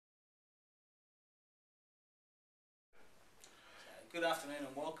Good afternoon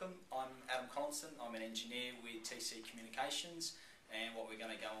and welcome. I'm Adam Collinson. I'm an engineer with TC Communications, and what we're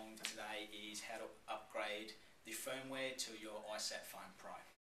going to go on today is how to upgrade the firmware to your IsatPhone Pro.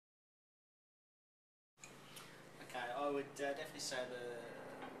 Okay, I would definitely say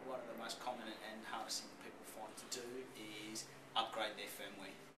one of the most common and hardest things people find to do is upgrade their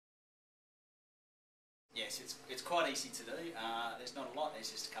firmware. Yes, it's quite easy to do. There's not a lot.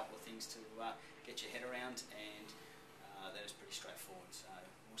 There's just a couple of things to get your head around, and that is pretty straightforward. So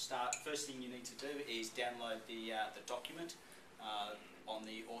we'll start. First thing you need to do is download the document on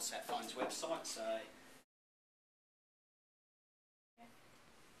the IsatPhone's website.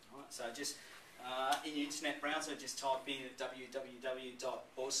 So just in your internet browser, just type in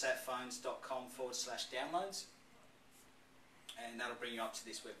www.isatphones.com/downloads, and that'll bring you up to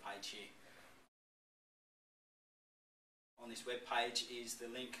this web page here. On this web page is the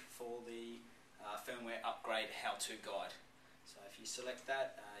link for the firmware upgrade how-to guide. So if you select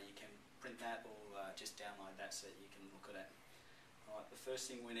that, you can print that or just download that so that you can look at it. Right, the first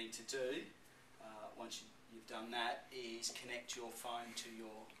thing we need to do, once you've done that, is connect your phone to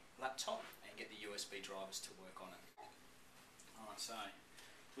your laptop and get the USB drivers to work on it. Alright, so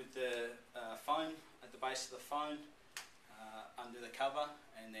with the phone, at the base of the phone, under the cover,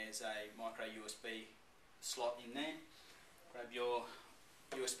 and there's a micro USB slot in there. Grab your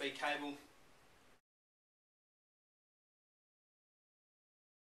USB cable.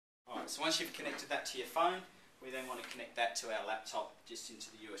 Alright, so once you've connected that to your phone, we then want to connect that to our laptop just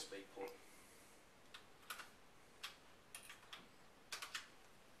into the USB port.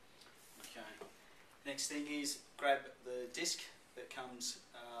 Okay. Next thing is grab the disc that comes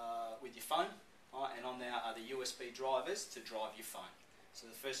with your phone, right, and on there are the USB drivers to drive your phone. So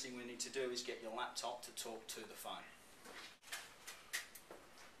the first thing we need to do is get your laptop to talk to the phone.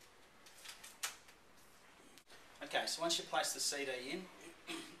 Okay, so once you place the CD in,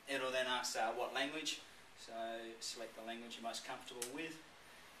 it'll then ask what language. So select the language you're most comfortable with.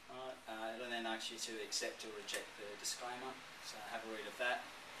 It'll then ask you to accept or reject the disclaimer. So have a read of that,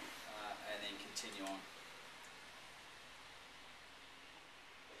 and then continue on.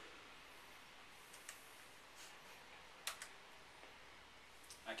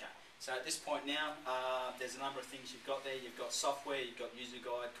 Okay, so at this point now, there's a number of things you've got there. You've got software, you've got user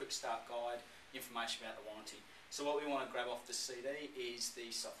guide, quick start guide, information about the warranty. So what we want to grab off the CD is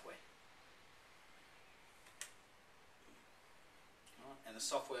the software. Right, and the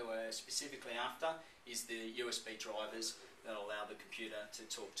software we're specifically after is the USB drivers that allow the computer to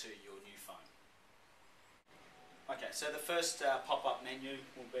talk to your new phone. Okay, so the first pop-up menu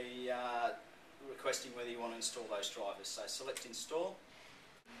will be requesting whether you want to install those drivers. So select install.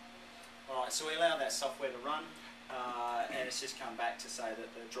 Alright, so we allow that software to run, and it's just come back to say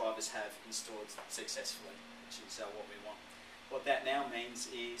that the drivers have installed successfully, which is what we want. What that now means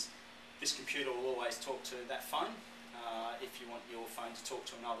is this computer will always talk to that phone. If you want your phone to talk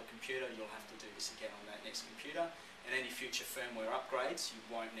to another computer, you'll have to do this again on that next computer. And any future firmware upgrades, you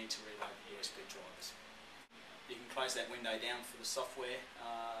won't need to reload the USB drivers. You can close that window down for the software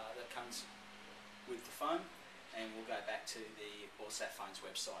that comes with the phone, and we'll go back to the IsatPhone's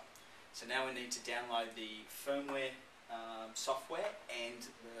website. So now we need to download the firmware software and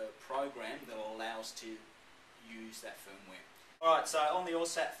the program that will allow us to use that firmware. Alright, so on the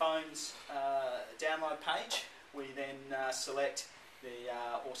IsatPhone's download page, we then select the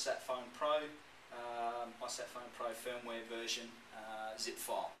IsatPhone Pro firmware version zip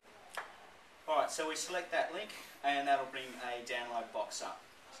file. Alright, so we select that link, and that'll bring a download box up.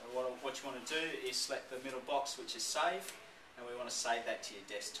 So what you want to do is select the middle box, which is save, and we want to save that to your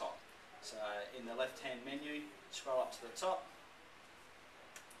desktop. So in the left-hand menu, scroll up to the top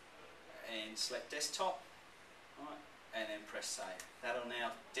and select desktop, right, and then press save. That'll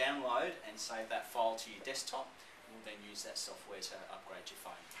now download and save that file to your desktop. We'll then use that software to upgrade your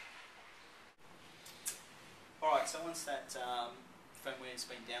phone. Alright, so once that firmware has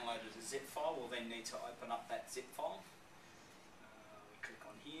been downloaded as a zip file, we'll then need to open up that zip file. We click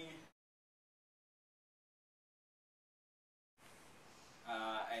on here.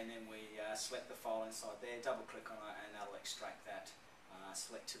 And then we select the file inside there, double click on it, and that'll extract that.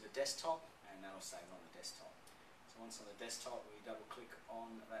 Select to the desktop, and that'll save it on the desktop. So once on the desktop, we double click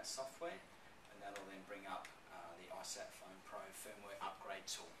on that software, and that'll then bring up the IsatPhone Pro firmware upgrade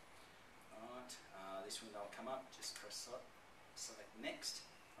tool. Alright, this window will come up, just press select next,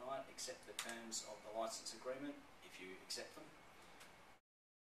 alright, accept the terms of the license agreement if you accept them.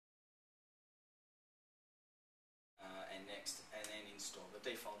 And next, and then install. The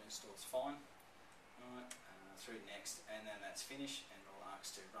default install is fine. Alright, through next, and then that's finished, and it'll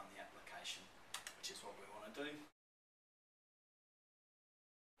ask to run the application, which is what we want to do.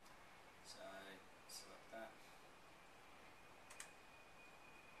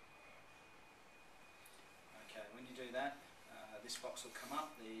 this box will come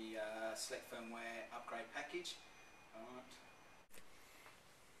up, the Select Firmware Upgrade Package. Alright.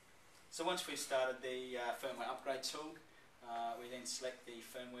 So once we've started the firmware upgrade tool, we then select the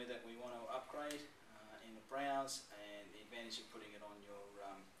firmware that we want to upgrade in the browse, and the advantage of putting it on your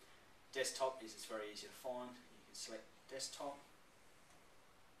desktop is it's very easy to find. You can select desktop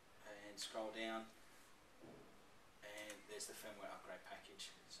and scroll down, and there's the firmware upgrade package.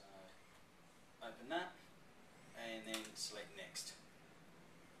 So open that and then select next.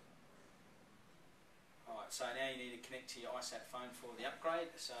 Alright, so now you need to connect to your IsatPhone for the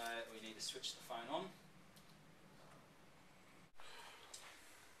upgrade, so we need to switch the phone on.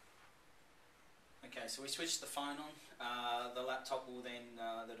 Okay, so we switch the phone on, the laptop will then,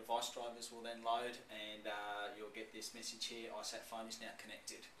 the device drivers will then load, and you'll get this message here, IsatPhone is now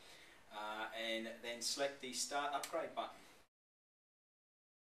connected. And then select the Start Upgrade button.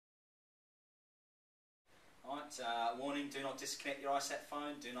 Alright, warning, do not disconnect your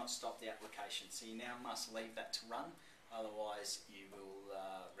IsatPhone, do not stop the application. So you now must leave that to run, otherwise you will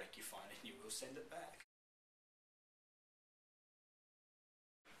wreck your phone and you will send it back.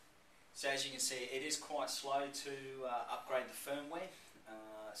 So as you can see, it is quite slow to upgrade the firmware,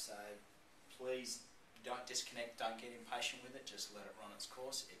 so please don't disconnect, don't get impatient with it, just let it run its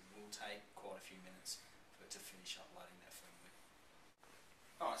course. It will take quite a few minutes for it to finish uploading that firmware.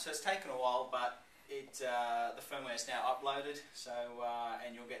 Alright, so it's taken a while, but the firmware is now uploaded, so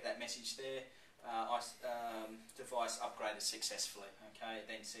and you'll get that message there, device upgraded successfully. Okay, it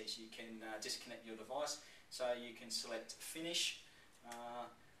then says you can disconnect your device, so you can select finish,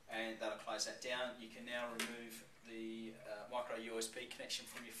 and that'll close that down. You can now remove the micro USB connection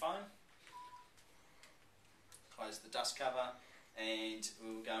from your phone, close the dust cover, and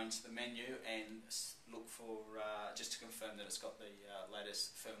we'll go into the menu and look for, just to confirm that it's got the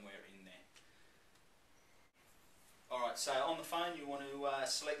latest firmware in there. Alright, so on the phone you want to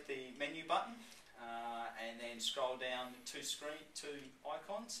select the menu button, and then scroll down two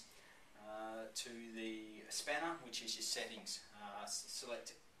icons to the spanner, which is your settings.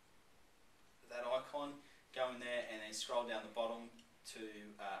 Select that icon, go in there, and then scroll down the bottom to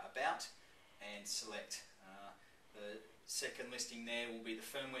About, and select the second listing there will be the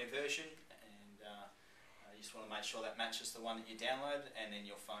firmware version, and you just want to make sure that matches the one that you downloaded, and then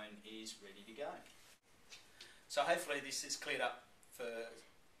your phone is ready to go. So hopefully this has cleared up for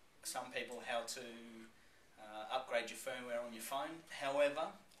some people how to upgrade your firmware on your phone.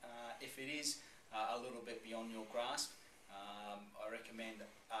 However, if it is a little bit beyond your grasp, I recommend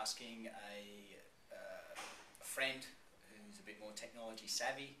asking a friend who's a bit more technology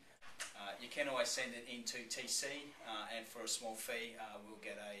savvy. You can always send it into TC, and for a small fee we'll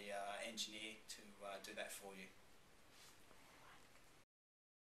get an engineer to do that for you.